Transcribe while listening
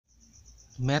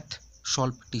Math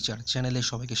solve teacher চ্যানেলে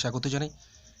সবাইকে স্বাগত জানাই।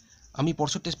 আমি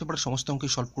পরশোড টেস্ট পেপারের সমস্ত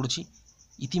অঙ্কই সলভ করেছি।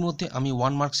 ইতিমধ্যে আমি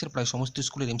 1 মার্কসের প্রায় সমস্ত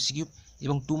স্কুলের এমসিকিউ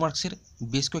এবং 2 মার্কসের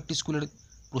বেশ কয়েকটি স্কুলের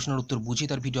প্রশ্নের উত্তর বুঝিয়ে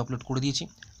তার ভিডিও আপলোড করে দিয়েছি।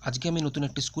 আজকে আমি নতুন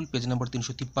একটি স্কুল পেজ নাম্বার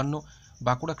 353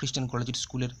 বাঁকুড়া খ্রিস্টান কলেজের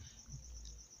স্কুলের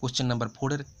কোশ্চেন নাম্বার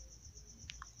 4-এর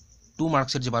 2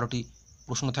 মার্কসের যে 12টি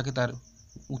প্রশ্ন থাকে তার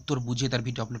উত্তর বুঝিয়ে তার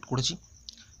ভিডিও আপলোড করেছি।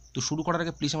 তো শুরু করার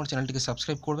আগে প্লিজ আমার চ্যানেলটিকে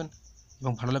সাবস্ক্রাইব করবেন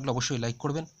এবং ভালো লাগলে অবশ্যই লাইক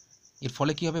করবেন। এর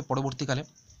ফলে কী হবে, পরবর্তীকালে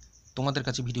তোমাদের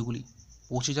কাছে ভিডিওগুলি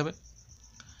পৌঁছে যাবে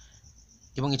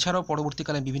এবং এছাড়াও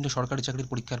পরবর্তীকালে বিভিন্ন সরকারি চাকরির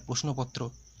পরীক্ষার প্রশ্নপত্র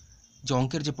যে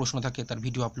অঙ্কের যে প্রশ্ন থাকে তার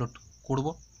ভিডিও আপলোড করব।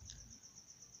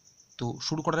 তো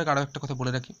শুরু করার আগে আরও একটা কথা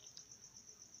বলে রাখি,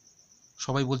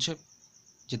 সবাই বলছে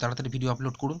যে তাড়াতাড়ি ভিডিও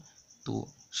আপলোড করুন, তো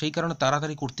সেই কারণে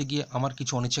তাড়াতাড়ি করতে গিয়ে আমার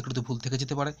কিছু অনিচ্ছাকৃত ভুল থেকে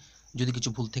যেতে পারে। যদি কিছু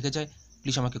ভুল থেকে যায়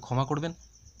প্লিজ আমাকে ক্ষমা করবেন,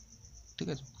 ঠিক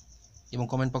আছে, এবং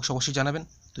কমেন্ট বক্সে অবশ্যই জানাবেন।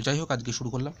 তো যাই হোক, আজকে শুরু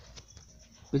করলাম।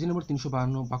 পেজ নম্বর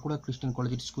 352 বাঁকুড়া খ্রিস্টান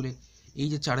কলেজের স্কুলে এই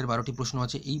যে 4-এর 12টি প্রশ্ন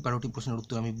আছে, এই 12টি প্রশ্নের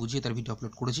উত্তর আমি বুঝিয়ে তার ভিডিও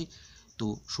আপলোড করেছি। তো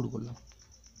শুরু করলাম।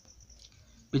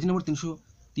 পেজ নম্বর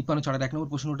 353 4-এর 1 নম্বর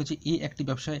প্রশ্ন উঠেছে, এ একটি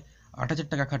ব্যবসায় 8,000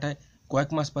 টাকা খাটায়, কয়েক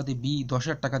মাস বাদে বি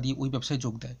 10,000 টাকা দিয়ে ওই ব্যবসায়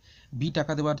যোগ দেয়। বি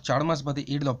টাকা দেওয়ার 4 মাস বাদে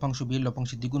এর লভ্যাংশ বি এর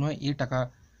লভ্যাংশের দ্বিগুণ হয়। এ টাকা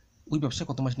ওই ব্যবসায়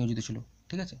কত মাস নিয়োজিত ছিল?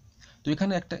 ঠিক আছে, তো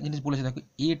এখানে একটা জিনিস বলেছে, দেখো,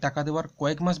 এ টাকা দেওয়ার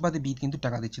কয়েক মাস বাদে বি কিন্তু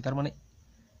টাকা দিচ্ছে, তার মানে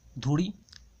ধরি,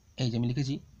 এই যে আমি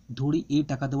লিখেছি, ধরি এ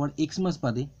টাকা দেওয়ার এক্স মাস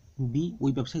বাদে বি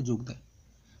ওই ব্যবসায় যোগ দেয়।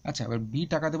 আচ্ছা, এবার বি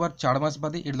টাকা দেওয়ার 4 মাস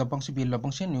বাদে এর লভ্যাংশ বি এর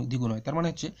লভ্যাংশে দ্বিগুণ হয়, তার মানে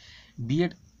হচ্ছে বি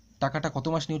এর টাকাটা কত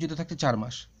মাস নিয়োজিত থাকছে? 4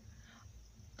 মাস।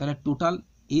 তাহলে টোটাল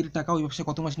এর টাকা ওই ব্যবসায়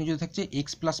কত মাস নিয়োজিত থাকছে?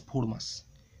 এক্স প্লাস 4 মাস।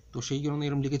 তো সেই কারণে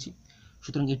এরকম লিখেছি।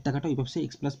 সুতরাং এর টাকাটা ওই ব্যবসায়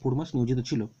এক্স প্লাস 4 মাস নিয়োজিত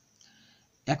ছিল।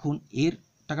 এখন এর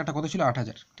টাকাটা কত ছিল?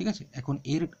 8,000। ঠিক আছে, এখন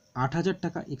এর 8,000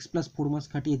 টাকা এক্স প্লাস 4 মাস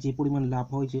খাটিয়ে যে পরিমাণ লাভ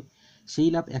হয়েছে, সেই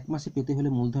লাভ এক মাসে পেতে হলে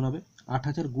মূলধন হবে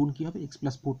 8,000 গুণ কী হবে? এক্স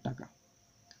প্লাস 4 টাকা।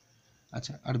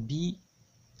 আচ্ছা, আর বি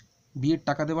এর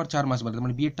টাকা দেওয়ার 4 মাস বাদে,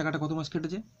 মানে বি এর টাকাটা কত মাস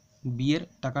কেটেছে? বি এর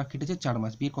টাকা কেটেছে 4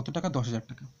 মাস। বি এর কত টাকা? 10,000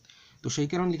 টাকা। তো সেই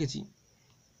কারণে লিখেছি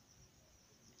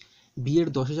বি এর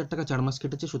 10,000 টাকা 4 মাস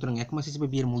কেটেছে, সুতরাং এক মাস হিসেবে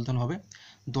বি এর মূলধন হবে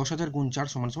 10,000 গুণ 4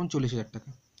 সমান 40,000 টাকা।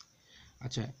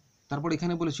 আচ্ছা, তারপর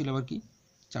এখানে বলেছিল আবার কি,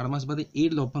 4 মাস বাদে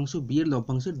এর লভ্যাংশ বি এর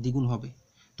লভ্যাংশের দ্বিগুণ হবে।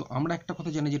 তো আমরা একটা কথা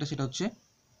জানি, যেটা সেটা হচ্ছে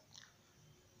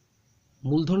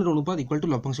মূলধনের অনুপাত ইকুয়াল টু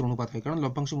লভ্যাংশের অনুপাত হয়, কারণ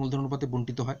লভ্যাংশ মূলধন অনুপাতে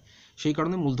বণ্টিত হয়, সেই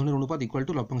কারণে মূলধনের অনুপাত ইকুয়াল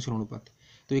টু লভ্যাংশের অনুপাত।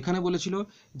 তো এখানে বলেছিল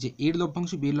যে এর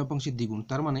লভ্যাংশ বি এর লভ্যাংশের দ্বিগুণ,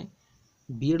 তার মানে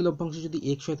বি এর লভ্যাংশ যদি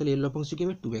এক্স হয় তাহলে এর লভ্যাংশ কি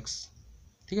হবে? 2x।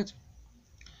 ঠিক আছে,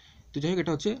 তো যাই হোক,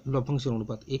 এটা হচ্ছে লভ্যাংশের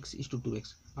অনুপাত x:2x।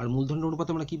 আর মূলধনের অনুপাত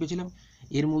আমরা কি পেয়েছিলাম?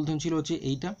 এর মূলধন ছিল হচ্ছে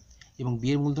এইটা এবং বি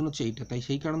এর মূলধন হচ্ছে এইটা, তাই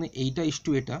সেই কারণে এইটা ইস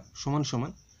টু এটা সমান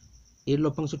সমান এর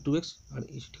লভ্যাংশ 2x আর,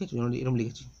 ঠিক আছে, এরকম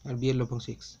লিখেছি, আর বি এর লভ্যাংশ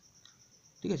x।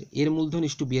 ঠিক আছে, এর মূলধন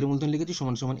ইস টু বি এর মূলধন লিখেছি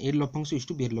সমান সমান এর লভ্যাংশ ইস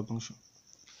টু বি এর লভ্যাংশ।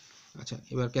 আচ্ছা,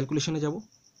 এবার ক্যালকুলেশনে যাব,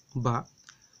 বা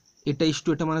এটা ইস টু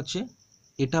এটা মানে হচ্ছে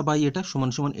এটা বাই এটা সমান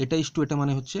সমান এটা ইস টু এটা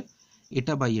মানে হচ্ছে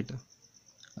এটা বাই এটা।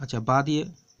 আচ্ছা, বা দিয়ে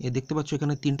দেখতে পাচ্ছ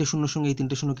এখানে 3টে শূন্যর সঙ্গে এই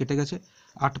 3টে শূন্য কেটে গেছে,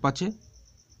 8×5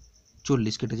 =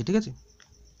 40 কেটেছে। ঠিক আছে,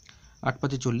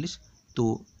 8×5 = 40। তো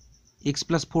এক্স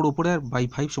প্লাস 4 ওপরে আর বাই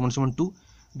 5 সমান সমান 2,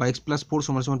 বা এক্স প্লাস 4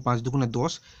 সমান সমান 5 দুগুণে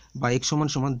 10, বা এক্স সমান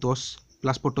সমান 10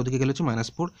 প্লাস 4টা ওদিকে গেলে হচ্ছে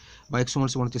 -4, বা এক্স সমান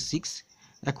সমান হচ্ছে 6।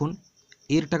 এখন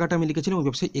এর টাকাটা আমি লিখেছিলাম ওই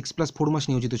ব্যবসায় এক্স প্লাস 4 মাস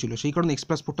নিয়োজিত ছিল, সেই কারণে এক্স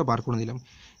প্লাস 4টা বার করে নিলাম।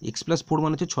 এক্স প্লাস 4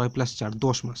 মানে হচ্ছে 6 + 4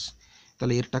 10 মাস,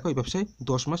 তাহলে এর টাকা ওই ব্যবসায়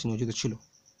 10 মাস নিয়োজিত ছিল।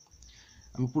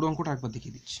 আমি পুরো অঙ্কটা একবার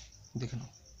দেখিয়ে দিচ্ছি, দেখে নাও।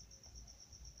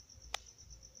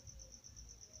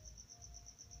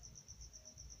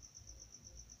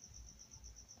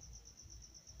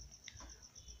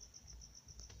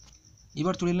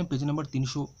 এবার চলে এলাম পেজ নাম্বার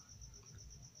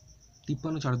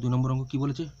 353 4 2 নম্বর অঙ্ক। কি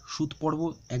বলেছে? সুদ পর্ব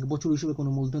 1 বছর হিসেবে কোনো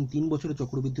মূলধন 3 বছরে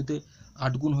চক্রবৃদ্ধিতে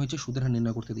 8 গুণ হয়েছে, সুদের হার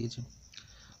নির্ণয় করতে দিয়েছে।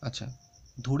 আচ্ছা,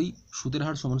 ধরি সুদের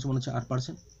হার সমান সমান হচ্ছে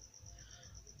 8%,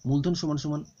 মূলধন সমান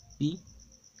সমান পি,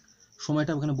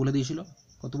 সময়টা ওখানে বলে দিয়েছিল,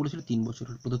 কত বলেছিল? 3 বছর,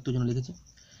 প্রদত্ত জন্য লিখেছি।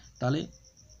 তাহলে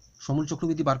সমূল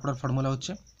চক্রবৃদ্ধি বার করার ফর্মুলা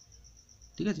হচ্ছে,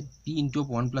 ঠিক আছে, পি ইন্টু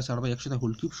 1 +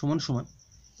 r/100 সমান সমান,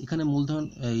 এখানে মূলধন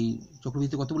এই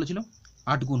চক্রবৃদ্ধি কত বলেছিল?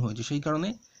 8 গুণ হয়েছে, সেই কারণে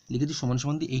লিখেছি সমান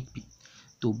সমান দিয়ে 8p।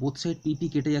 তো বোথ সাইড পি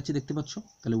কেটে যাচ্ছে, দেখতে পাচ্ছ,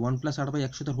 তাহলে 1 +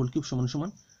 r/100 সমান সমান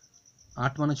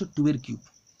 8 মানে হচ্ছে 2 এর কিউব,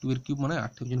 2 এর কিউব মানে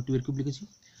 8, এর জন্য 2 এর কিউব লিখেছি।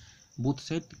 বোথ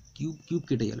সাইড কিউব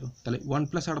কেটে গেল, তাহলে 1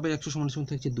 + r/100 সমান সমান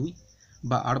থাকছে 2,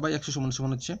 বা r/100 সমান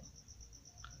সমান হচ্ছে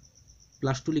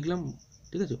 +2 লিখলাম।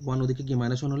 ঠিক আছে, 1 ওদিকে গিয়ে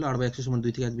 -1 হলো, r/100 সমান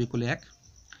 2 থেকে 1 বিয়োগ করলে 1,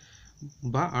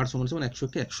 বা r সমান সমান 100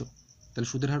 কে 100, তাহলে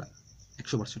সুদের হার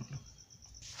 100% হলো।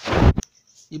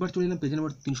 এবার চলে এলাম পেজ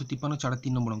নাম্বার 353 4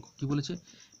 3 নম্বর অঙ্ক। কি বলেছে?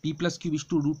 P plus cube is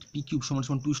to root P cube সমান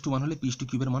সমান 2:1 হলে পি ইস টু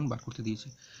কিউবের মান বার করতে দিয়েছে।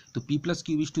 তো P plus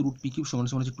cube is to root P cube সমান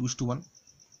সমান হচ্ছে 2:1,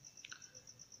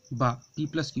 বা P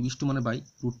plus cube is to মানে বাই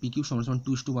রুট পি কিউব সমান সমান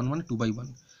 2:1 মানে 2/1,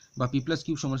 বা পি প্লাস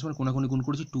কিউব সমান সমান কোনাকুনি গুণ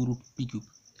করেছি 2 রুট পি কিউব।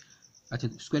 আচ্ছা,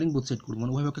 স্কোয়ারিং বোথ সাইড করবো,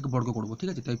 মানে উভয় পক্ষকে বর্গ করবো, ঠিক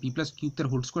আছে। তাই পি প্লাস কিউব তার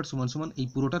হোল স্কোয়ার সমান সমান এই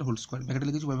পুরোটার হোল স্কোয়ার, ব্র্যাকেটে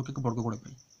লিখেছি উভয় পক্ষকে বর্গ করে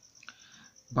পাই,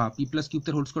 বা পি প্লাস কিউব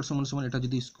তার হোল স্কোয়ার সমান সমান এটা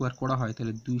যদি স্কোয়ার করা হয়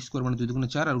তাহলে 2 স্কোয়ার মানে 2 দুগুণে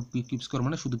 4, আর পি কিউব স্কোয়ার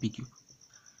মানে শুধু পি কিউব,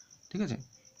 ঠিক আছে।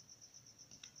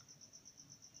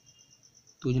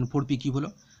 তো ওই জন্য 4 পি কিউব হলো।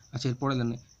 আচ্ছা, এরপরে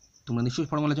জানে তোমরা নিশ্চয়ই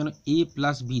ফর্মুলা জানো, এ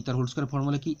প্লাস বি তার হোল স্কোয়ার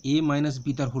ফর্মুলা কি, এ মাইনাস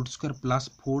বি তার হোল স্কোয়ার প্লাস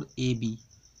 4ab।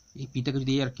 এই পিটাকে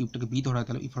যদি এ আর কিউবটাকে বি ধরা হয়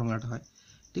তাহলে এই ফর্মুলাটা হয়,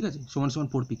 ঠিক আছে, সমান সমান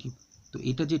 4পি কিউব। তো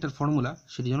এটা যে এটার ফর্মুলা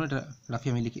সেটার জন্য এটা রাফি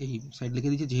আমি লিখে এই সাইড লিখে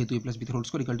দিয়েছি, যেহেতু এ প্লাস বি তার whole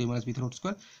square equal to A minus B তার হোল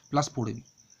স্কোয়ার প্লাস 4ab,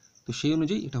 তো সেই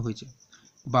অনুযায়ী এটা হয়েছে।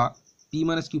 বা পি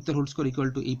মাইনাস কিউব তার হোল স্কোয়ার ইকুয়াল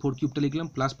টু এই 4 কিউবটা লিখলাম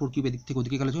প্লাস 4 কিউব এদিক থেকে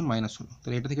ওদিকে গেলে যখন মাইনাস হলো,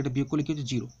 তাহলে এটা থেকে এটা বিয়োগ করলে কি হচ্ছে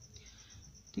 0,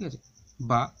 ঠিক আছে।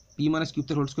 বা পি মাইনাস কিউব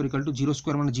তার whole square equal to 0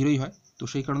 square মানে 0ই হয়, তো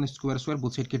সেই কারণে স্কোয়ার স্কোয়ার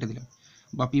বোথ সাইড কেটে দিলাম।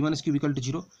 বা P minus cube equal to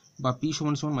 0, বা পি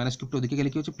সমান সমান মাইনাস কিউবটা ওদিকে গেলে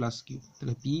কি হচ্ছে প্লাস কিউব,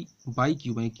 তাহলে পি বাই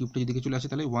কিউব, মানে কিউবটা যেদিকে চলে আসে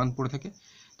তাহলে 1 পড়ে থাকে,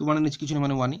 তো মানে নিচে কিছু না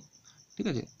মানে 1ই, ঠিক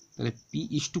আছে। তাহলে পি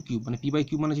ইস টু কিউব মানে পি বাই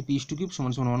কিউব মানে পি ইস টু কিউব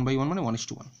সমান সমান 1/1 মানে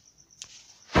 1:1।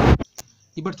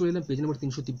 এবার চলে এলাম পেজ নম্বর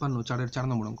 353, 4-এর 4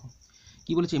 নম্বর অঙ্ক।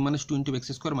 কি বলেছে, m - 2 × x²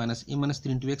 - m -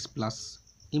 3 × x plus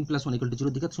m + 1 =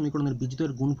 0 দ্বিঘাত সমীকরণের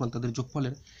বীজদ্বয়ের গুণফল তাদের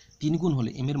যোগফলের 3 গুণ হলে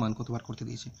m এর মান কতবার করতে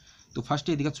দিয়েছে। তো ফার্স্টে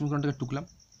এই দ্বিঘাত সমীকরণটাকে টুকলাম।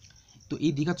 তো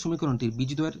এই দ্বিঘাত সমীকরণটির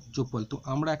বীজদ্বয়ের যোগফল, তো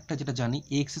আমরা একটা যেটা জানি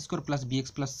ax² + bx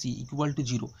 + c =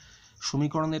 0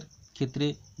 সমীকরণের ক্ষেত্রে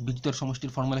বীজদ্বয়ের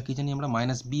সমষ্টির ফর্মুলা কি জানি আমরা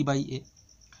 -b/a,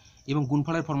 এবং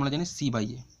গুণফলের ফর্মুলা জানি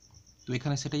c/a। তো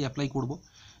এখানে সেটাই অ্যাপ্লাই করব।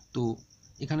 তো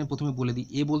এখানে প্রথমে বলে দিই,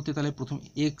 এ বলতে তাহলে প্রথম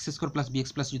ax² + bx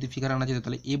 + যদি ফিগার আনা যেত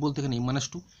তাহলে এ বলতে এখানে m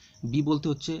 - 2, বি বলতে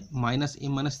হচ্ছে -m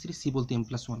 - 3, সি বলতে m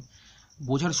 + 1।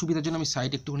 বোঝার সুবিধার জন্য আমি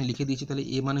সাইড একটুখানি লিখে দিয়েছি, তাহলে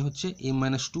এ মানে হচ্ছে m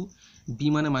 - 2, বি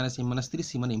মানে -m - 3,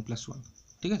 সি মানে m + 1,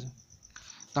 ঠিক আছে।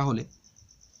 তাহলে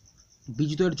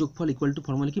বীজদ্বয়ের যোগফল ইকুয়াল টু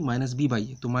ফর্মুলা কি -b/a,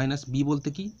 তো -b বলতে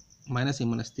কি -m -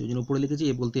 3, ওই জন্য উপরে লিখেছি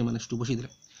এ বলতে m - 2 বসিয়ে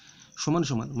দিলাম, সমান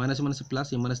সমান -m প্লাস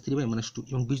m - 3/m - 2,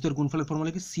 এবং বীজদ্বয়ের গুণফলের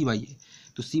ফর্মুলা কি c/a,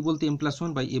 তো c বলতে m +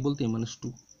 1 বাই a বলতে m - 2,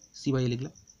 c/a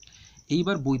লিখলাম।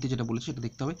 এইবার বইতে যেটা বলেছে সেটা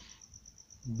দেখতে হবে,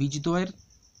 বীজদ্বয়ের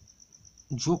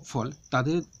যোগফল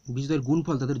তাদের বীজদ্বয়ের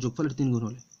গুণফল তাদের যোগফলের 3 গুণ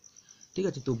হলে, ঠিক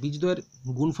আছে। তো বীজদ্বয়ের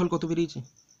গুণফল কত বেরিয়েছে,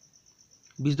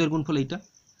 বীজদ্বয়ের গুণফল এইটা,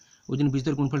 ওই জন্য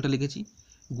বীজদ্বয়ের গুণফলটা লিখেছি।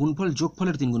 গুণফল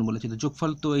যোগফলের 3 গুণ বলেছে, তো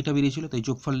যোগফল তো এটা বেরিয়েছিল, তাই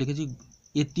যোগফল লিখেছি,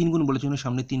 এর 3 গুণ বলেছে জন্য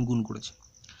সামনে 3 গুণ করেছে।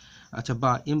 আচ্ছা,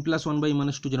 বা m + 1/m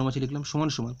 - 2 যেরকম আছে লিখলাম, সমান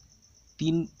সমান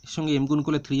 3 সঙ্গে m গুণ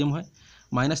করলে 3m হয়,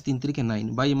 -3 × 9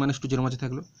 বাই m - 2 যেরকম আছে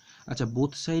থাকলো। আচ্ছা,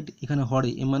 বোথ সাইড এখানে হরে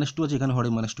m - 2 আছে, এখানে হরে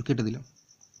m - 2 কেটে দিলাম,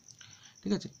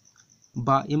 ঠিক আছে।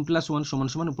 বা m + 1 সমান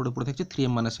সমান উপরে পড়ে থাকছে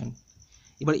 3m - 9।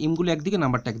 এবার এমগুলো একদিকে,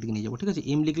 নাম্বারটা একদিকে নিয়ে যাবো, ঠিক আছে।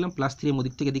 m লিখলাম +3m,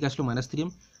 ওদিক থেকে এদিকে আসলো -3m,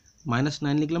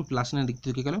 -9 লিখলাম +9 দিক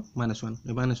থেকে গেল -1,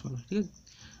 ঠিক আছে।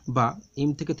 বা m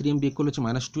থেকে 3m বিয়োগ করলে হচ্ছে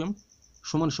 -2m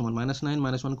সমান সমান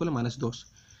 -9 - 1 করলে -10।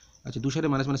 আচ্ছা, দু সাইডে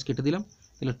মাইনাস মাইনাস কেটে দিলাম,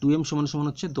 তাহলে 2m সমান সমান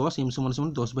হচ্ছে 10, m সমান সমান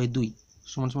 10/2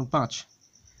 সমান সমান 5,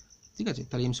 ঠিক আছে।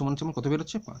 তাহলে m সমান সমান কত বের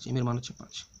হচ্ছে 5, m এর মান হচ্ছে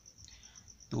 5।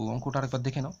 তো অঙ্কটা আরেকবার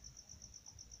দেখে নাও।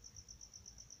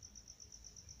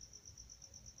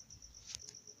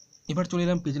 এবার চলে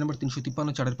এলাম পেজ নম্বর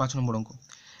 353, 4-এর 5 নম্বর অঙ্ক।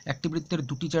 একটি বৃত্তের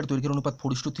দুটি চার দৈর্ঘ্যের অনুপাত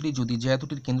 4:3, যদি জ্যা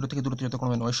দুটির কেন্দ্র থেকে দূরত্ব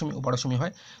যথাক্রমে 9 সেমি ও 12 সেমি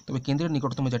হয়, তবে কেন্দ্রের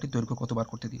নিকটতম জ্যাটির দৈর্ঘ্য কতবার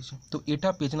করতে দিয়েছে। তো এটা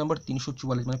পেজ নম্বর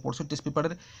 344, মানে পরশোড টেস্ট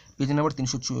পেপারের পেজ নম্বর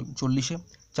 340-এ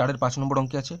 4-এর 5 নম্বর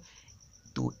অঙ্কে আছে।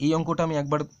 তো এই অঙ্কটা আমি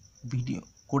একবার ভিডিও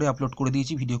করে আপলোড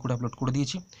করে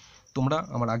দিয়েছি, তোমরা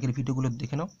আমার আগের ভিডিওগুলো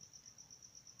দেখে নাও,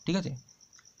 ঠিক আছে।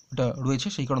 এটা রয়েছে,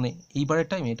 সেই কারণে এইবারের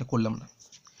টাইমে এটা করলাম না।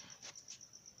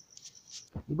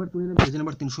 এবার চলে এলাম পেজ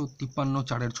নাম্বার 353,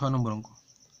 4-এর 6 নম্বর অঙ্ক।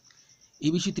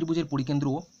 এবিসি ত্রিভুজের পরিকেন্দ্র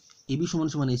এবি সমান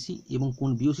সমান এসি এবং কোণ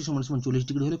বিওসি সমান সমান 40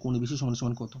 ডিগ্রি হলে কোণ এবিসি সমান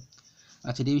সমান কত।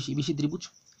 আচ্ছা, এবিসি ত্রিভুজ,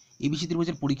 এবিসি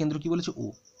ত্রিভুজের পরিকেন্দ্র কি বলেছে ও,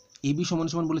 এবি সমান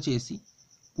সমান বলেছে এসি,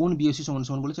 কোণ বিওসি সমান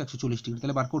সমান বলেছে 140 ডিগ্রি,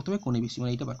 তাহলে বার করতে হবে কোণ এবিসি,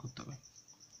 মানে এটা বার করতে হবে।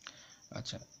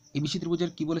 আচ্ছা, এবিসি ত্রিভুজের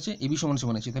কি বলেছে, এবি সমান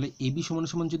সমান এসি, তাহলে এবি সমান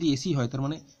সমান যদি এসি হয় তার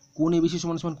মানে কোণ এবিসি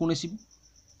সমান সমান কোণ এসি,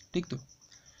 ঠিক তো।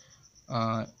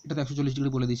 এটা তো 140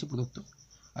 ডিগ্রি বলে দিয়েছে প্রদত্ত।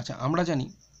 আচ্ছা, আমরা জানি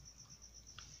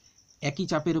একই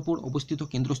চাপের ওপর অবস্থিত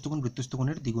কেন্দ্রস্থ কোণ বৃত্তস্থ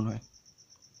কোণের দ্বিগুণ হয়,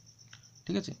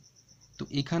 ঠিক আছে। তো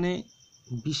এখানে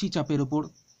বিসি চাপের ওপর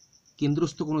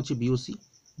কেন্দ্রস্থ কোণ হচ্ছে বিওসি,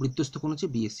 বৃত্তস্থ কোণ হচ্ছে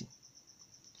বিএসি।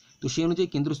 তো সেই অনুযায়ী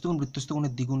কেন্দ্রস্থ কোণ বৃত্তস্থ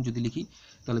কোণের দ্বিগুণ যদি লিখি,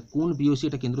 তাহলে কোণ বিওসি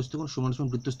এটা কেন্দ্রস্থ কোণ সমান সমান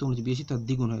বৃত্তস্থ কোণ হচ্ছে বিএসি, তার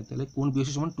দ্বিগুণ হয়, তাহলে কোণ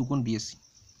বিওসি সমান 2 কোণ বিএসি।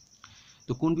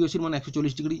 তো কোণ বিওসির মান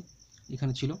 140 ডিগ্রি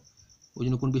এখানে ছিল, ওই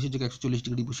জন্য কোণ বিওসির জায়গায় 140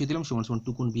 ডিগ্রি বসিয়ে দিলাম, সমান সমান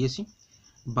 2 কোণ বিএসি।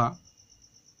 বা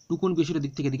টু কোণ বিএসির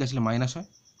দিক থেকে এদিকে আসলে মাইনাস হয়,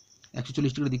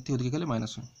 140 ডিগ্রির দিক থেকে ওদিকে গেলে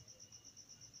মাইনাস হয়।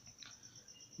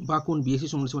 বা কোণ বিএসি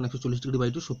সমান সমান 140 ডিগ্রি বাই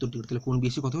 2 70 ডিগ্রি, তাহলে কোণ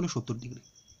বিএসি কত হলো 70 ডিগ্রি।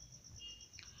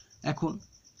 এখন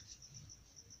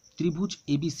ত্রিভুজ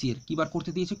এবিসি এর কি বার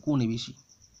করতে দিয়েছে, কোণ এবিসি।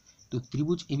 তো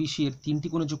ত্রিভুজ এবিসি এর তিনটি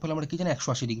কোণের যোগফল আমরা কি জানি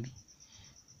 180 ডিগ্রি,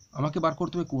 আমাকে বার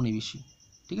করতে হবে কোণ এবিসি,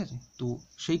 ঠিক আছে। তো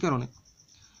সেই কারণে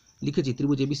লিখেছি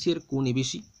ত্রিভুজ এবিসি এর কোণ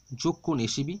এবিসি যোগ কোণ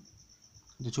এসিবি,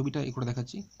 যে ছবিটা এই করে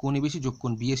দেখাচ্ছি, কোণ এবিসি যোগ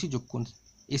কোণ বিএসি যোগ কোণ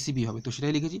এসিবি হবে। তো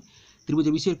সেটাই লিখেছি, ত্রিভুজ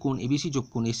এবিসি এর কোণ এবিসি যোগ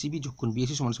কোণ এসিবি যোগ কোণ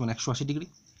বিএসি সমান সমান 180 ডিগ্রি,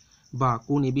 বা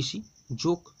কোণ এবিসি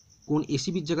যোগ কোণ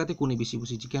এসিবির জায়গাতে কোণ এবিসি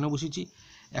বসিয়েছি। কেন বসিয়েছি,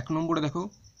 1 নম্বরে দেখো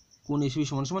কোণ এসিবি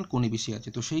সমান সমান কোণ এবিসি আছে,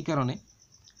 তো সেই কারণে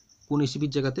কোণ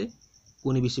এসিবির জায়গাতে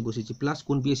কোণ এবিসি বসিয়েছি, প্লাস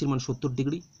কোণ বিএসির মান 70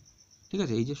 ডিগ্রি, ঠিক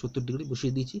আছে, এই যে 70 ডিগ্রি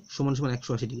বসিয়ে দিয়েছি, সমান সমান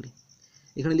 180 ডিগ্রি।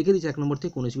 এখানে লিখে দিয়েছি 1 নম্বর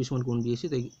থেকে কোণ এসিবি সমান কোণ বিএসি,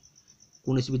 তাই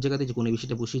কোণ এসিবির জায়গাতে যে কোণ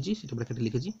এবিসিটা বসিয়েছি সেটা ব্র্যাকেটে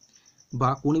লিখেছি। বা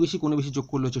কোণ এবিসি যোগ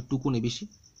করলে হচ্ছে 2 কোণ এবিসি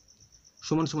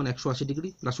সমান সমান 180 ডিগ্রি,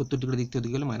 প্লাস 70 ডিগ্রি দিক থেকে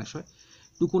গেলে মাইনাস হয়।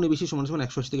 2 কোণ এবিসি সমান সমান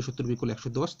 180 থেকে 70 বিয়োগ করলে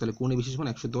 110, তাহলে কোণ এবিসি সমান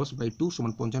 110/2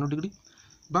 সমান 55 ডিগ্রি,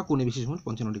 বা কোণ এবিসি সমান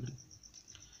 55 ডিগ্রি,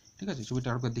 ঠিক আছে। ছবিটা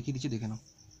আরেকবার দেখিয়ে দিচ্ছি, দেখে নাও।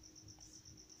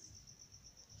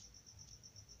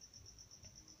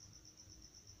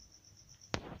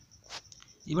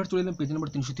 এবার চলে এলাম পেজ নম্বর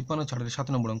 353, ছাড়ের 7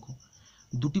 নম্বর অঙ্ক।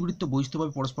 দুটি বৃত্ত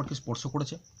বহিস্থভাবে পরস্পরকে স্পর্শ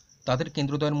করেছে, তাদের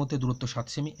কেন্দ্রদ্বয়ের মধ্যে দূরত্ব 7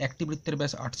 সেমি, একটি বৃত্তের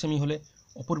ব্যাস 8 সেমি হলে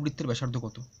অপর বৃত্তের ব্যাসার্ধ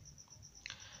কত?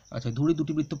 আচ্ছা, ধরি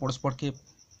দুটি বৃত্ত পরস্পরকে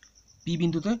পি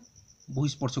বিন্দুতে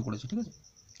বহিস্পর্শ করেছে, ঠিক আছে।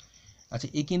 আচ্ছা,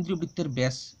 এই কেন্দ্রীয় বৃত্তের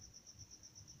ব্যাস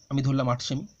আমি ধরলাম 8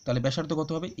 সেমি, তাহলে ব্যাসার্ধ কত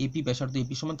হবে, এপি ব্যাসার্ধ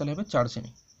এপি সমান তাহলে হবে 4 সেমি,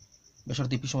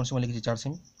 ব্যাসার্ধ এপি সমান সমান লিখেছি 4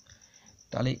 সেমি।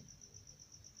 তাহলে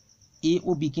এ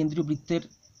ও বি কেন্দ্রীয় বৃত্তের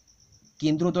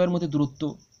কেন্দ্রদ্বয়ের মধ্যে দূরত্ব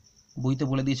বইতে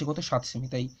বলে দিয়েছে কত, 7 সেমি,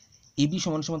 তাই এবি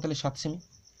সমান সমান তাহলে 7 সেমি।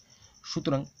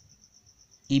 সুতরাং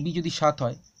এবি যদি 7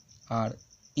 হয় আর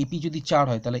এপি যদি 4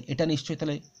 হয়, তাহলে এটা নিশ্চয়ই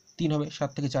তাহলে 3 হবে, 7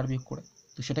 থেকে 4 বিয়োগ করে,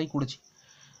 তো সেটাই করেছি।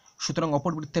 সুতরাং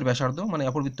অপর বৃত্তের ব্যাসার্ধ মানে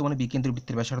অপর বৃত্ত মানে বি কেন্দ্রীয়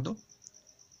বৃত্তের ব্যাসার্ধ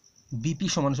বিপি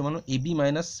সমান সমান AB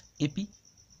minus AP,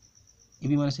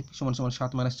 AB minus AP সমান সমান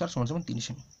 7 - 4 সমান সমান 3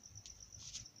 সেমি।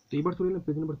 তো এবার চলে এলাম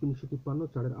পেজ নম্বর 353,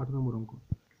 4-এর 8 নম্বর অঙ্ক।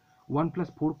 1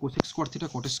 + 4 cosec square theta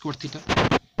cot square theta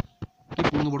কে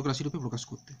পূর্ণবর্গ রাশি রূপে প্রকাশ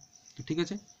করতে। তো ঠিক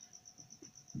আছে,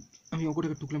 আমি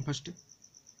অঙ্কটাকে টুকলাম ফার্স্টে।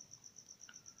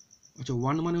 আচ্ছা,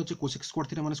 1 মানে হচ্ছে কোসেক স্কোয়ার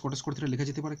থিটা মানে কট স্কোয়ার থিটা লেখা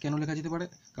যেতে পারে। কেন লেখা যেতে পারে,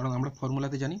 কারণ আমরা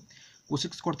ফর্মুলাতে জানি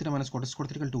কোসেক স্কোয়ার থিটা মানে কট স্কোয়ার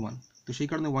থিটা = 1, তো সেই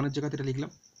কারণে 1 এর জায়গাতে এটা লিখলাম,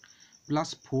 plus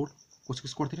 4 cosec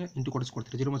square theta into cot square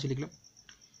theta যেরকম আছে লিখলাম,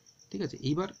 ঠিক আছে।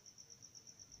 এইবার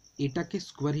এটাকে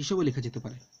স্কোয়ার হিসেবে লেখা যেতে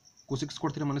পারে, কোসেক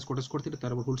স্কোয়ার থিটা মানে কট স্কোয়ার থিটা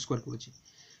তার উপর হোল স্কোয়ার করেছি,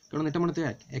 কারণ এটা মানে তো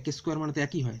এক স্কোয়ার মানে তো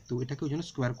একই হয়, তো এটাকে ওই জন্য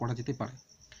স্কোয়ার করা যেতে পারে।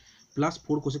 Plus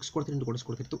 4 cosec square theta into cot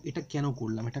square theta. তো এটা কেন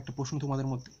করলাম, এটা একটা প্রশ্ন তোমাদের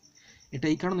মধ্যে। এটা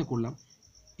এই কারণে করলাম,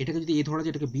 এটাকে যদি এ ধরা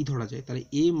যায় এটাকে বি ধরা যায়, তাহলে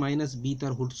এ মাইনাস বি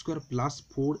তার হোল স্কোয়ার প্লাস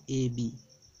 4ab,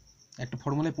 একটা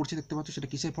ফর্মুলায় পড়ছে দেখতে পাচ্ছ, সেটা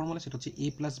কিসের ফর্মুলা, সেটা হচ্ছে a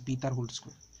প্লাস বি তার হোল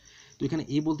স্কোয়ার। তো এখানে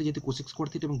এ বলতে যেহেতু কোসেক স্কোয়ার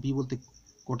থিটা এবং বি বলতে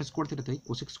কট স্কোয়ার থিটা, তাই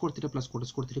cosec square theta plus cot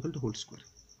square theta = whole square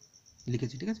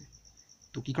লিখেছি, ঠিক আছে।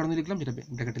 তো কী কারণে লিখলাম যেটা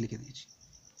ব্র্যাকেটে লিখে দিয়েছি।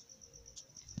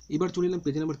 এবার চলে এলাম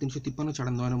পেজ নম্বর 353,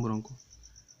 4-9 নম্বর অঙ্ক।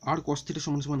 আর কস থিটা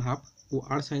সমান সমান হাফ ও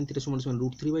আর সাইন থিটা সমান সমান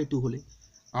 √3/2 হলে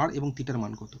আর এবং থিটার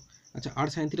মান কত? আচ্ছা, আর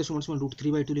সাইন থিটা সমান সমান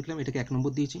 √3/2 লিখলাম, এটাকে 1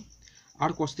 নম্বর দিয়েছি।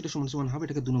 আর কস থিটা সমান সমান হাফ,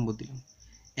 এটাকে 2 নম্বর দিলাম।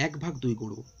 1/2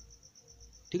 করব,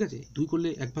 ঠিক আছে। 2 করলে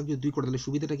 1/2 যদি 2 করে তাহলে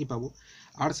সুবিধাটা কি পাবো,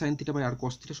 আর sine theta by R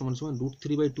cos theta সমান সমান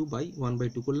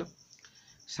 √3/2/1/2 করলাম।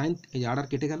 সাইন এই যে আর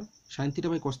কেটে গেল, sine theta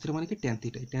by cos theta মানে কি ট্যান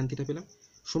থিটা, ট্যান থিটা পেলাম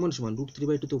সমান সমান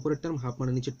 √3/2 তো উপরের টার্ম, হাফ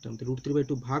মানে নিচের টার্ম, তো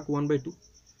 √3/2 ভাগ 1/2,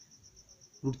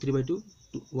 √3/2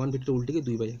 1/2 উল্টে গিয়ে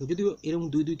 2/1, যদিও এরকম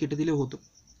 2 কেটে দিলেও হতো,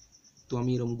 তো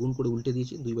আমি এরকম গুণ করে উল্টে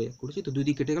দিয়েছি, 2/1 করেছি, তো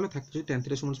 2 কেটে গেল, থাকছে ট্যান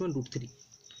থিটা সমান সমান √3,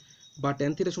 বা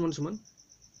ট্যান থিটা সমান সমান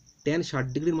ট্যান 60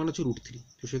 ডিগ্রির মান হচ্ছে √3,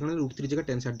 তো সেখানে √3 জায়গায়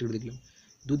ট্যান 60 ডিগ্রি দিলাম,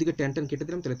 দুদিকে ট্যান কেটে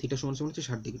দিলাম, তাহলে থিটা সমান সমান হচ্ছে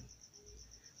 60 ডিগ্রি।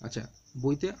 আচ্ছা,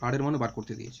 বইতে আর এর মানও বার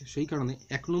করতে দিয়েছে, সেই কারণে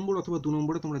 1 নম্বর অথবা 2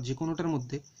 নম্বরে তোমরা যে কোনোটার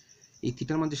মধ্যে এই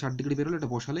থিটার মান যে 60 ডিগ্রি বেরোলো এটা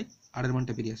বসালে আর এর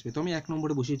মানটা বেরিয়ে আসবে। তো আমি 1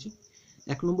 নম্বরে বসিয়েছি,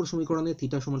 1 নম্বর সমীকরণে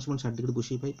থিটা সমান সমান 60 ডিগ্রি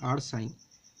বসিয়ে পাই আর সাইন,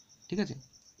 ঠিক আছে,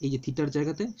 এই যে থিটার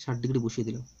জায়গাতে 60 ডিগ্রি বসিয়ে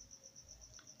দিলাম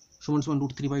সমান সমান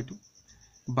 √3/2,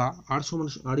 বা আর সমান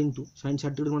আর ইন্টু সাইন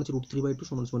 60 ডিগ্রি মানে হচ্ছে √3/2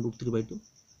 সমান সমান √3/2,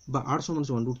 বা আর সমান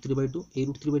সমান √3/2, এই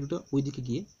 √3/2টা ওই দিকে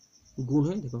গিয়ে গুণ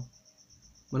হয়, দেখো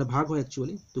মানে ভাগ হয়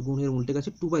অ্যাকচুয়ালি, তো গুণ হয়ে উল্টে গেছে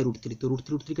 2/√3, তো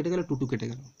 √3 কেটে গেলে 2 কেটে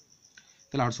গেল,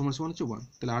 তাহলে আর সমান সমান হচ্ছে 1,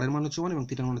 তাহলে আর এর মান হচ্ছে 1 এবং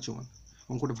থিটার মান হচ্ছে 1।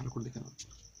 অঙ্কটা ভালো করে দেখে নাও।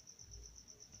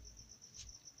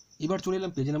 এবার চলে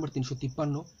এলাম পেজ নাম্বার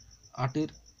 353, 8-এর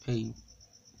এই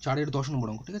 4-এর 10 নম্বর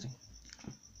অঙ্ক, ঠিক আছে।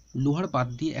 লোহার পাত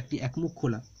দিয়ে একটি একমুখ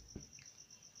খোলা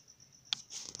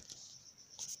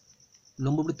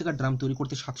লম্ববৃত্তাকার ড্রাম তৈরি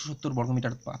করতে 770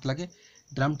 বর্গমিটার পাত লাগে।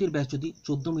 ড্রামটির ব্যাস যদি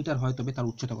 14 মিটার হয় তবে তার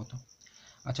উচ্চতা কত?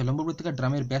 আচ্ছা, লম্ববৃত্তাকার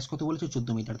ড্রামের ব্যাস কত বলেছে?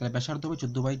 14 মিটার, তাহলে ব্যাসার্ধ হবে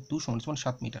 14/2 =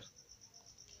 7 মিটার।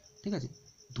 ঠিক আছে,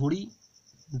 ধরি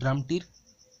ড্রামটির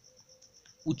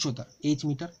উচ্চতা h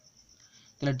মিটার,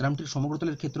 তাহলে ড্রামটির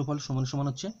সমগ্রতলের ক্ষেত্রফল সমান সমান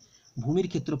হচ্ছে ভূমির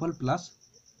ক্ষেত্রফল প্লাস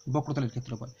বক্রতলের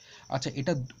ক্ষেত্রফল। আচ্ছা,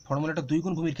 এটা ফর্মুলাটা 2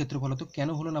 গুণ ভূমির ক্ষেত্রফল হতো, কেন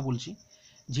হলো না বলছি,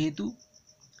 যেহেতু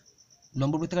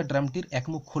লম্ববৃত্তাকার ড্রামটির এক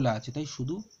মুখ খোলা আছে তাই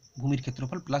শুধু ভূমির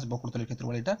ক্ষেত্রফল প্লাস বক্রতলের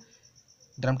ক্ষেত্রফল, এটা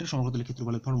ড্রামটির সমগ্রতলের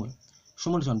ক্ষেত্রফলের ফর্মুলা।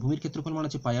 সমান সমান ভূমির ক্ষেত্রফল মানে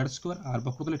হচ্ছে πr² আর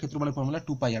বক্রতলের ক্ষেত্রফলের ফর্মুলা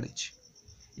 2πrh।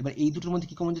 এবার এই দুটোর মধ্যে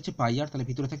কি কমন যাচ্ছে? πr, তাহলে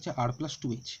ভিতরে থাকছে r +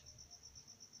 2h।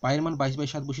 পায়ের মান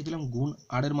 22/7 বসিয়ে দিলাম, গুণ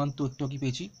r এর মান তো একটু আগে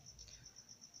পেয়েছি,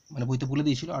 মানে বইতে বলে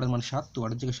দিয়েছিল r এর মান 7, তো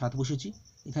r এর জায়গায় 7 বসেছি,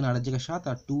 এখানে r এর জায়গায় 7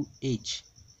 আর 2h,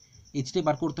 এইচটাই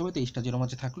বার করতে হবে, তো এইচটা যেরকম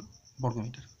আছে থাকলো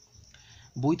বর্গমিটার।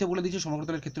 বইতে বলে দিয়েছে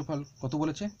সমগ্রতলের ক্ষেত্রফল কত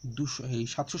বলেছে?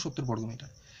 770 বর্গমিটার,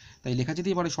 তাই লেখা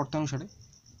যেতেই পারে শর্তানুসারে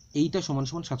এইটা সমান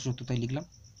সমান 770, তাই লিখলাম।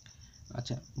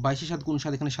 আচ্ছা, 22 7 গুণ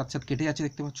 7, এখানে 7 7 কেটে যাচ্ছে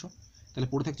দেখতে পাচ্ছ, তাহলে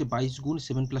পড়ে থাকছে 22 গুণ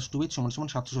 7 + 2h সমান সমান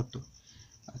 770।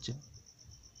 আচ্ছা,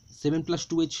 7 +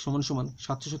 2h সমান সমান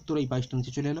 770, এই 22টা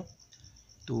নিচে চলে এলো,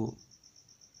 তো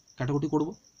কাটাকুটি করব,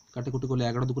 কাটাকুটি করলে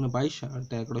 11 দুগুণে 22 আর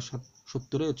 11 7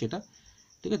 70 হচ্ছে এটা,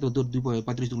 ঠিক আছে, তো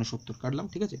 35 দুগুণে 70 কাটলাম,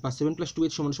 ঠিক আছে, বা 7 +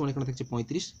 2h সমান সমান এখানে থাকছে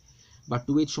 35, বা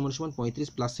 2h সমান সমান 35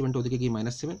 প্লাস 7টা ওদিকে গিয়ে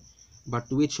 -7, বা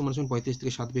 2h সমান সমান 35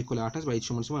 থেকে 7 বিয়োগ করলে 28, বা h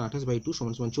সমান সমান 28/2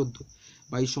 সমান সমান 14,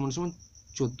 22 সমান সমান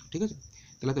 14, ঠিক আছে,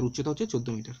 তাহলে তার উচ্চতা হচ্ছে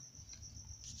 14 মিটার।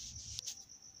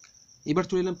 এবার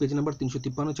চলে এলাম পেজ নাম্বার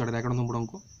 353, 4 11 নম্বর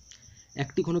অঙ্ক।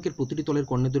 একটি ঘনকের প্রতিটি তলের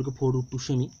কর্ণের দৈর্ঘ্য 4√2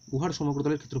 সেমি, উহার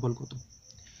সমগ্রতলের ক্ষেত্রফল কত?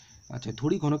 আচ্ছা,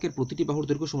 ধরি ঘনকের প্রতিটি বাহুর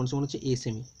দৈর্ঘ্য সমান সমান হচ্ছে a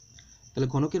সেমি, তাহলে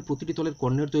ঘনকের প্রতিটি তলের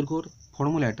কর্ণের দৈর্ঘ্যর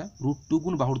ফর্মুলা এটা √2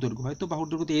 গুণ বাহুর দৈর্ঘ্য হয়, তো বাহুর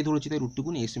দৈর্ঘ্য তো a ধরেছি তাই √2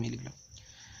 গুণ a সেমি লিখলাম।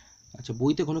 আচ্ছা,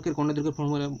 বইতে ঘনকের কর্ণের দৈর্ঘ্যের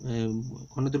ফর্মুলা,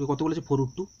 কর্ণের দৈর্ঘ্য কত বলেছে?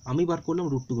 4√2, আমি বার করলাম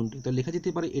 √2 গুণ 2, তাহলে লেখা যেতে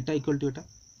পারে এটা ইকুয়াল টু এটা,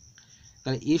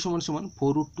 তাহলে a সমান সমান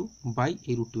 4√2 বাই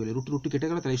এই √2, এলে √2 কেটে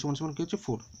গেল, তাহলে a সমান সমান কি হচ্ছে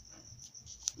 4।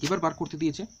 এবার বার করতে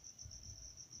দিয়েছে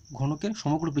ঘনকের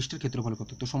সমগ্র পৃষ্ঠের ক্ষেত্রফল কত,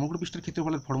 তো সমগ্র পৃষ্ঠের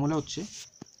ক্ষেত্রফলের ফর্মুলা হচ্ছে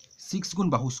 6 গুণ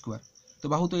বাহু স্কোয়ার, তো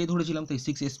বাহু তো a ধরেছিলাম তাই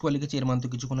 6a² লিখেছি, এর মান তো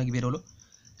কিছুক্ষণ আগে বের হলো,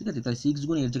 ঠিক আছে, তাই 6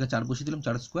 গুণ এর জায়গায় 4 বসিয়ে দিলাম,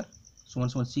 4² সমান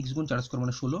সমান 6 গুণ 4²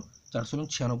 মানে 16, 4 16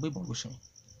 96 বর্গ সেমি।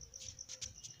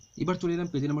 এবার চলে এলাম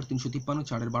পেজ নাম্বার 353,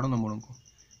 4 12 নম্বর অঙ্ক।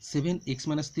 7x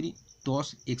 - 3, 10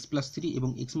 x + 3 এবং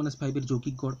x - 5 এর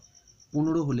যৌগিক গড়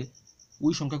 15 হলে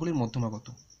ওই সংখ্যাগুলির মধ্যমা কত?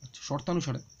 আচ্ছা,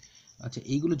 শর্তানুসারে, আচ্ছা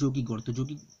এইগুলো যৌগিক গড়, তো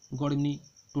যৌগিক গড় এমনি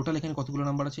টোটাল এখানে কতগুলো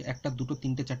নাম্বার আছে? 1টা 2টো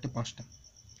 3টে 4টে 5টা,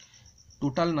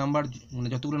 টোটাল নাম্বার মানে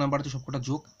যতগুলো নাম্বার আছে সবকটা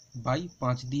যোগ বাই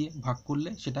 5 দিয়ে ভাগ করলে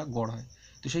সেটা গড় হয়,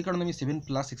 তো সেই কারণে আমি 7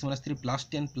 + x - 3 + 10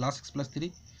 + x + 3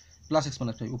 + x -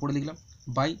 5 উপরে লিখলাম,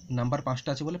 বাই নাম্বার 5টা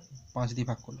আছে বলে 5 দিয়ে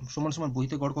ভাগ করলাম, সমান সমান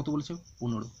বইতে গড় কত বলেছে?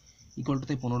 15, ইকুয়াল টু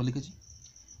তাই 15 লিখেছি,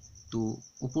 তো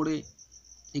উপরে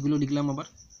এগুলো লিখলাম আবার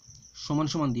সমান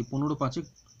সমান দিয়ে 15 5-এ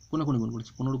কোনাকুনি গুণ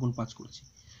করেছি, 15 গুণ 5 করেছি,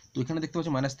 তো এখানে দেখতে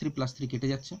পাচ্ছি -3 + 3 কেটে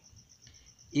যাচ্ছে,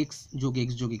 x যোগ x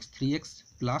যোগ x 3x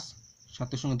প্লাস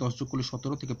 7-এর সঙ্গে 10 যোগ করলে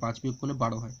 17, থেকে 5 বিয়োগ করলে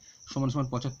 12 হয়, সমান সমান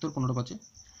 75 15 5-এ,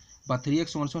 বা 3x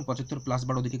সমান সমান 75 প্লাস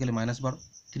 12 দিকে গেলে -12,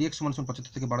 3x সমান সমান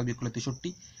 75 থেকে 12 বিয়োগ করলে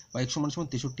 63, বা x সমান সমান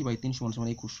 63/3 সমান সমান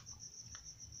 21।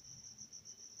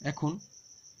 এখন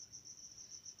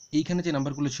এইখানে যে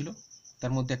নাম্বারগুলো ছিল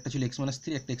তার মধ্যে একটা ছিল x -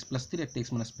 3, একটা x + 3, একটা x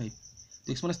 - 5, তো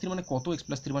x - 3 মানে কত, x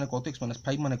 + 3 মানে কত, x -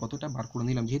 5 মানে কতটা বার করে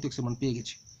নিলাম, যেহেতু x এর মান পেয়ে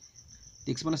গেছি,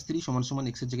 x - 3 সমান সমান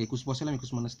x এর জায়গায় 21 বসালাম,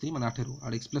 21 - 3 মানে 18,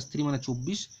 আর x + 3 মানে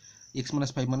 24, x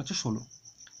 - 5 মানে হচ্ছে 16।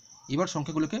 এবার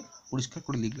সংখ্যাগুলোকে পরিষ্কার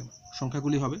করে লিখলাম,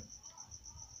 সংখ্যাগুলি হবে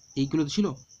এইগুলো ছিল,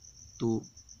 তো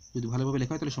যদি ভালোভাবে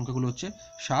লেখা হয় তাহলে সংখ্যাগুলো হচ্ছে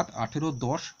 7 18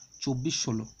 10 24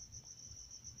 16,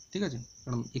 ঠিক আছে,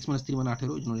 কারণ x - 3 মানে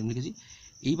 18 এই জন্য লিখেছি।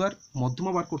 এইবার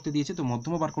মধ্যমা বার করতে দিয়েছে, তো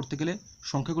মধ্যমা বার করতে গেলে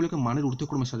সংখ্যাগুলোকে মানের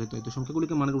ঊর্ধ্বক্রমে সাজাতে হয়, তো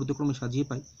সংখ্যাগুলোকে মানের ঊর্ধ্বক্রমে সাজিয়ে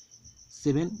পাই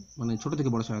 7, মানে ছোট থেকে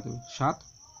বড় সাজাতে হবে, 7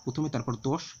 প্রথমে, তারপর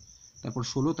 10, তারপর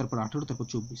 16, তারপর 18, তারপর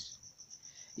 24।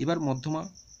 এবার মধ্যমা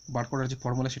বার করার যে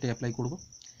ফর্মুলা সেটা অ্যাপ্লাই করব।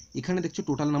 এখানে দেখছো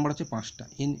টোটাল নাম্বার আছে 5টা,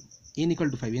 n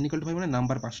 = 5, n = 5 মানে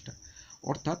নাম্বার 5টা,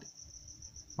 অর্থাৎ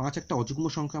 5 একটা অযুগ্ম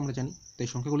সংখ্যা আমরা জানি, তাই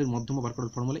সংখ্যাগুলির মধ্যমা বার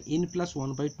করার ফর্মুলা n +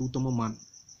 1/2 তম মান,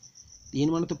 n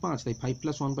মানে তো 5, তাই 5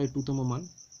 + 1/2 তম মান,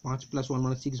 5 + 1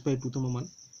 মানে 6/2 তম মান,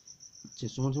 আচ্ছা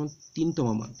সমান সমান 3 তম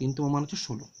মান, 3 তম মান হচ্ছে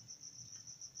 16,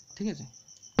 ঠিক আছে।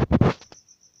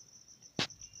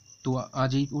 তো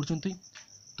আজ এই পর্যন্তই।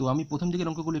 তো আমি প্রথম দিকের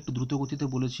অঙ্কগুলো একটু দ্রুত গতিতে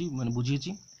বলেছি, মানে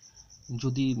বুঝিয়েছি,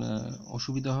 যদি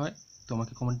অসুবিধা হয় তো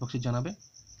আমাকে কমেন্ট বক্সে জানাবে।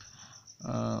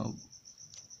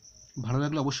 ভালো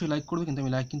লাগলে অবশ্যই লাইক করবে, কিন্তু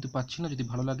আমি লাইক কিন্তু পাচ্ছি না, যদি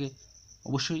ভালো লাগে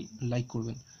অবশ্যই লাইক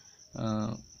করবেন।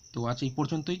 তো আজ এই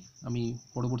পর্যন্তই, আমি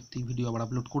পরবর্তী ভিডিও আবার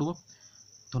আপলোড করব।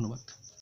 ধন্যবাদ।